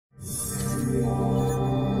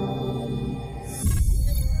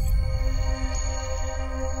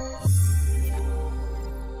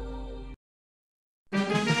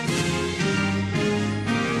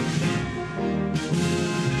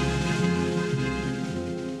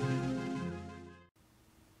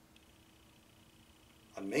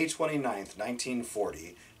May 29th,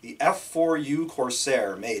 1940, the F-4U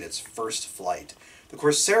Corsair made its first flight. The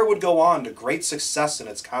Corsair would go on to great success in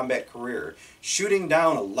its combat career, shooting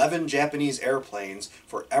down 11 Japanese airplanes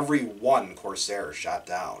for every one Corsair shot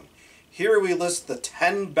down. Here we list the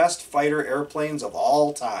 10 best fighter airplanes of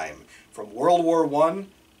all time, from World War I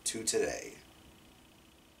to today.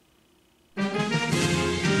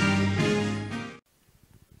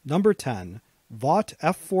 Number 10. Vought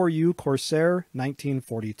F-4U Corsair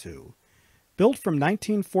 1942. Built from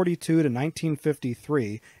 1942 to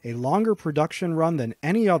 1953, a longer production run than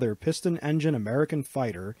any other piston-engine American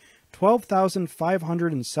fighter,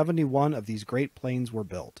 12,571 of these great planes were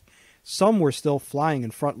built. Some were still flying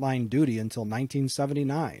in frontline duty until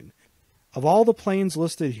 1979. Of all the planes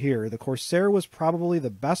listed here, the Corsair was probably the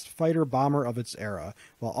best fighter bomber of its era,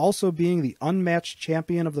 while also being the unmatched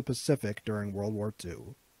champion of the Pacific during World War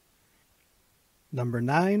II. Number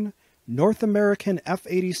 9. North American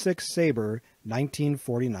F-86 Sabre,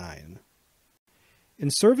 1949.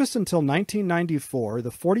 In service until 1994, the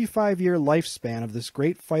 45-year lifespan of this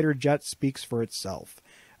great fighter jet speaks for itself.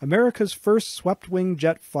 America's first swept-wing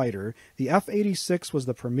jet fighter, the F-86 was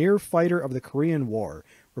the premier fighter of the Korean War,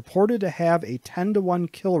 reported to have a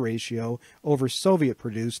 10-to-1 kill ratio over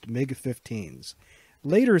Soviet-produced MiG-15s.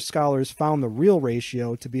 Later scholars found the real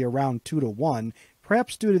ratio to be around 2-to-1,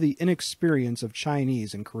 perhaps due to the inexperience of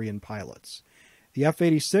Chinese and Korean pilots. The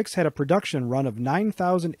F-86 had a production run of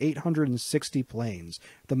 9,860 planes,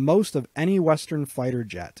 the most of any Western fighter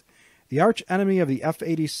jet. The arch-enemy of the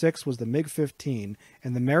F-86 was the MiG-15,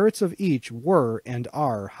 and the merits of each were and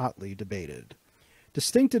are hotly debated.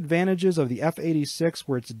 Distinct advantages of the F-86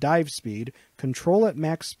 were its dive speed, control at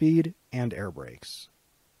max speed, and air brakes.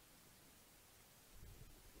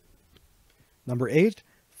 Number 8.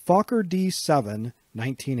 Fokker D-7,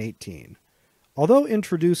 1918. Although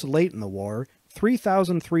introduced late in the war,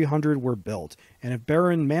 3,300 were built, and if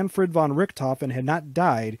Baron Manfred von Richthofen had not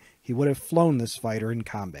died, he would have flown this fighter in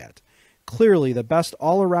combat. Clearly the best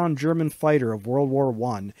all-around German fighter of World War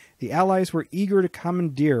I, the Allies were eager to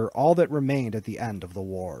commandeer all that remained at the end of the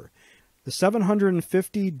war. The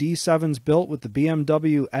 750 D-7s built with the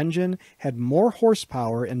BMW engine had more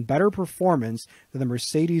horsepower and better performance than the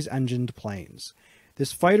Mercedes-engined planes.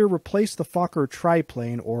 This fighter replaced the Fokker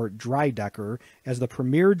triplane, or Dreidecker, as the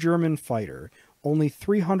premier German fighter. Only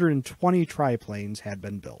 320 triplanes had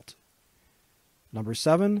been built. Number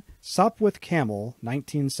 7. Sopwith Camel,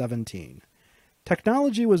 1917.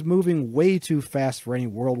 Technology was moving way too fast for any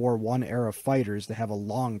World War I-era fighters to have a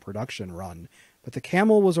long production run, but the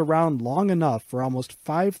Camel was around long enough for almost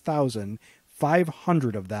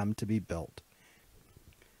 5,500 of them to be built.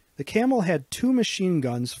 The Camel had 2 machine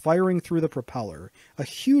guns firing through the propeller, a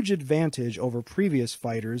huge advantage over previous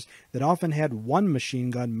fighters that often had 1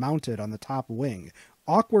 machine gun mounted on the top wing,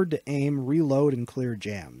 awkward to aim, reload, and clear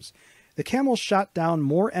jams. The Camel shot down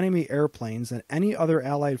more enemy airplanes than any other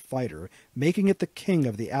Allied fighter, making it the king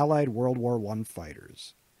of the Allied World War I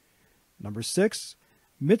fighters. Number 6.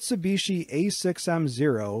 Mitsubishi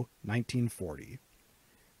A6M0, 1940.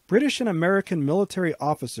 British and American military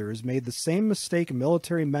officers made the same mistake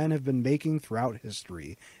military men have been making throughout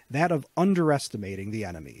history, that of underestimating the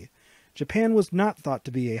enemy. Japan was not thought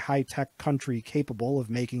to be a high-tech country capable of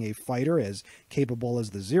making a fighter as capable as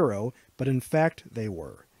the Zero, but in fact they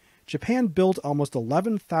were. Japan built almost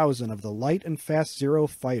 11,000 of the light and fast Zero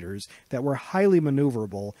fighters that were highly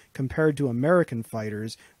maneuverable compared to American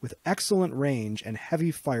fighters with excellent range and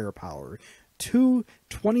heavy firepower, 2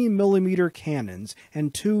 20mm cannons,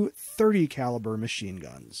 and 2 30-caliber machine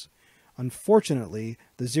guns. Unfortunately,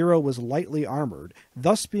 the Zero was lightly armored,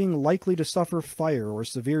 thus being likely to suffer fire or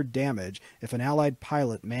severe damage if an Allied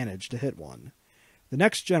pilot managed to hit one. The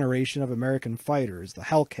next generation of American fighters, the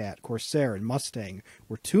Hellcat, Corsair, and Mustang,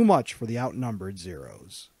 were too much for the outnumbered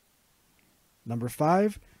Zeros. Number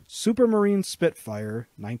 5. Supermarine Spitfire,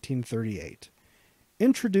 1938.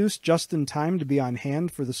 Introduced just in time to be on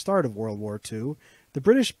hand for the start of World War II, the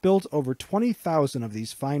British built over 20,000 of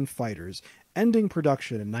these fine fighters, ending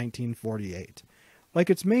production in 1948. Like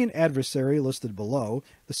its main adversary listed below,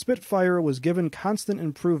 the Spitfire was given constant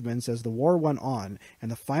improvements as the war went on, and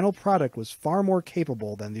the final product was far more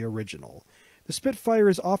capable than the original. The Spitfire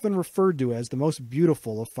is often referred to as the most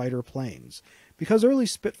beautiful of fighter planes. Because early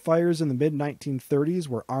Spitfires in the mid-1930s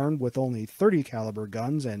were armed with only 30-caliber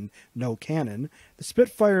guns and no cannon, the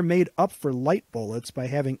Spitfire made up for light bullets by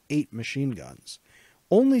having 8 machine guns.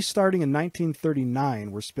 Only starting in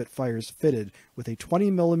 1939 were Spitfires fitted with a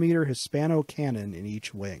 20mm Hispano cannon in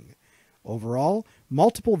each wing. Overall,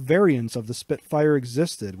 multiple variants of the Spitfire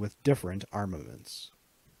existed with different armaments.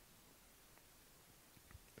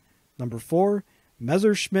 Number 4.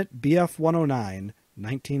 Messerschmitt Bf-109,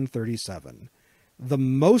 1937. The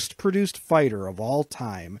most produced fighter of all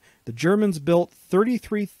time, the Germans built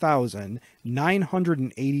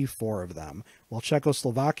 33,984 of them, while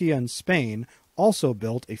Czechoslovakia and Spain also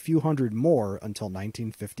built a few hundred more until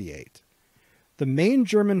 1958. The main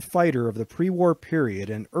German fighter of the pre-war period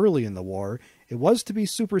and early in the war, it was to be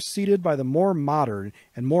superseded by the more modern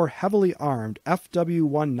and more heavily armed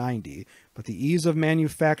FW-190, but the ease of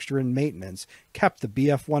manufacture and maintenance kept the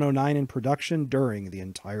Bf-109 in production during the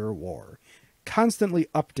entire war. Constantly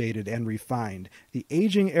updated and refined, the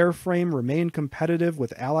aging airframe remained competitive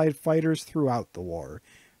with Allied fighters throughout the war.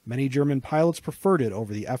 Many German pilots preferred it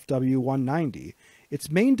over the FW-190. Its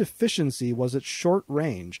main deficiency was its short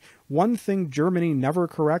range, one thing Germany never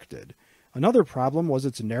corrected. Another problem was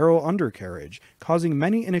its narrow undercarriage, causing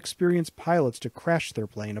many inexperienced pilots to crash their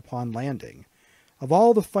plane upon landing. Of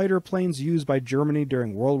all the fighter planes used by Germany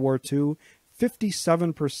during World War II,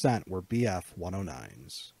 57% were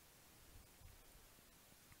Bf-109s.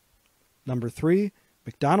 Number 3.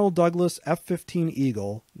 McDonnell Douglas F-15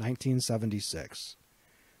 Eagle, 1976.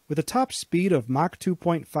 With a top speed of Mach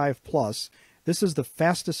 2.5+, this is the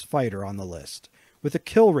fastest fighter on the list. With a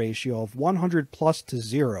kill ratio of 100+ to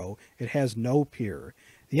 0, it has no peer.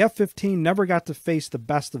 The F-15 never got to face the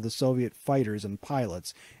best of the Soviet fighters and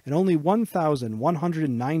pilots, and only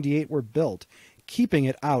 1,198 were built, keeping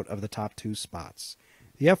it out of the top 2 spots.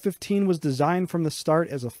 The F-15 was designed from the start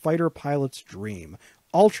as a fighter pilot's dream,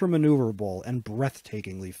 ultra-maneuverable and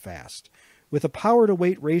breathtakingly fast. With a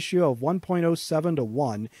power-to-weight ratio of 1.07 to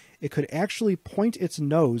 1, it could actually point its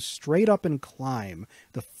nose straight up and climb,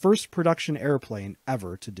 the first production airplane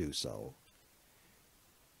ever to do so.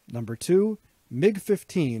 Number 2.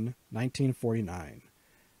 MiG-15, 1949.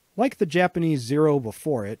 Like the Japanese Zero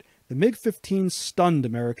before it, the MiG-15 stunned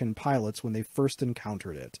American pilots when they first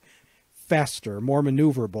encountered it. Faster, more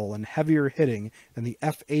maneuverable, and heavier hitting than the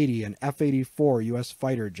F-80 and F-84 U.S.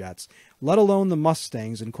 fighter jets, let alone the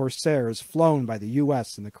Mustangs and Corsairs flown by the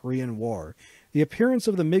U.S. in the Korean War. The appearance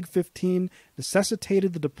of the MiG-15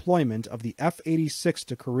 necessitated the deployment of the F-86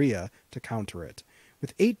 to Korea to counter it.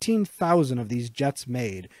 With 18,000 of these jets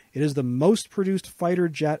made, it is the most produced fighter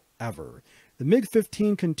jet ever. The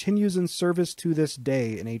MiG-15 continues in service to this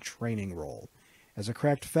day in a training role. As a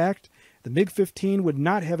cracked fact, the MiG-15 would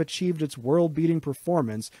not have achieved its world-beating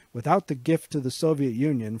performance without the gift to the Soviet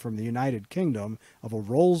Union from the United Kingdom of a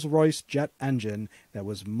Rolls-Royce jet engine that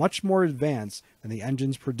was much more advanced than the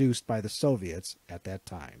engines produced by the Soviets at that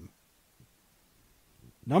time.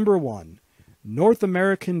 Number 1. North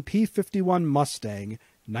American P-51 Mustang,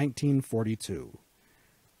 1942.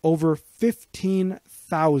 Over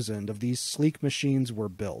 15,000 of these sleek machines were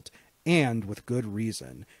built, and with good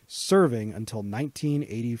reason, serving until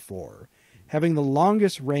 1984. Having the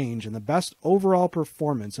longest range and the best overall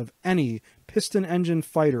performance of any piston-engine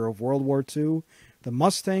fighter of World War II, the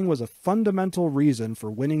Mustang was a fundamental reason for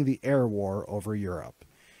winning the air war over Europe.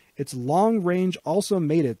 Its long range also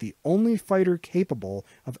made it the only fighter capable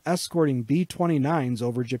of escorting B-29s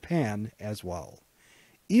over Japan as well.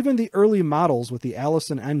 Even the early models with the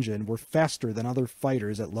Allison engine were faster than other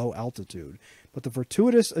fighters at low altitude, but the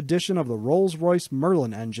fortuitous addition of the Rolls-Royce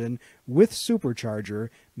Merlin engine with supercharger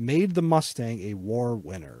made the Mustang a war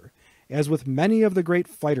winner. As with many of the great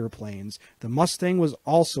fighter planes, the Mustang was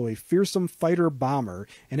also a fearsome fighter-bomber,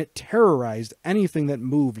 and it terrorized anything that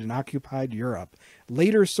moved in occupied Europe,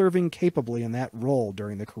 later serving capably in that role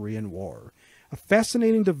during the Korean War. A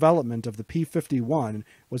fascinating development of the P-51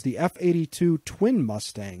 was the F-82 Twin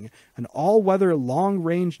Mustang, an all-weather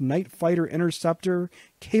long-range night fighter interceptor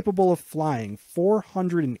capable of flying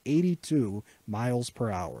 482 miles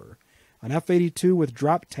per hour. An F-82 with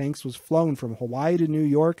drop tanks was flown from Hawaii to New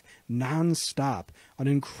York non-stop, an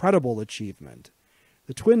incredible achievement.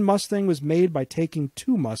 The Twin Mustang was made by taking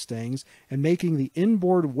 2 Mustangs and making the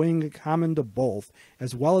inboard wing common to both,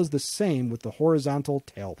 as well as the same with the horizontal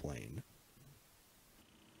tailplane.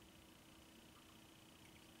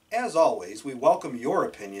 As always, we welcome your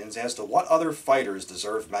opinions as to what other fighters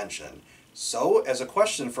deserve mention. So, as a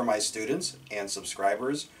question for my students and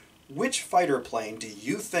subscribers, which fighter plane do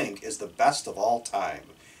you think is the best of all time?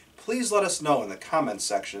 Please let us know in the comments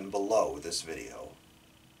section below this video.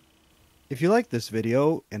 If you like this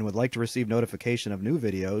video and would like to receive notification of new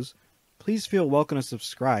videos, please feel welcome to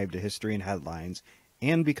subscribe to History and Headlines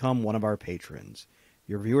and become one of our patrons.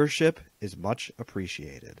 Your viewership is much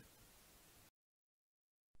appreciated.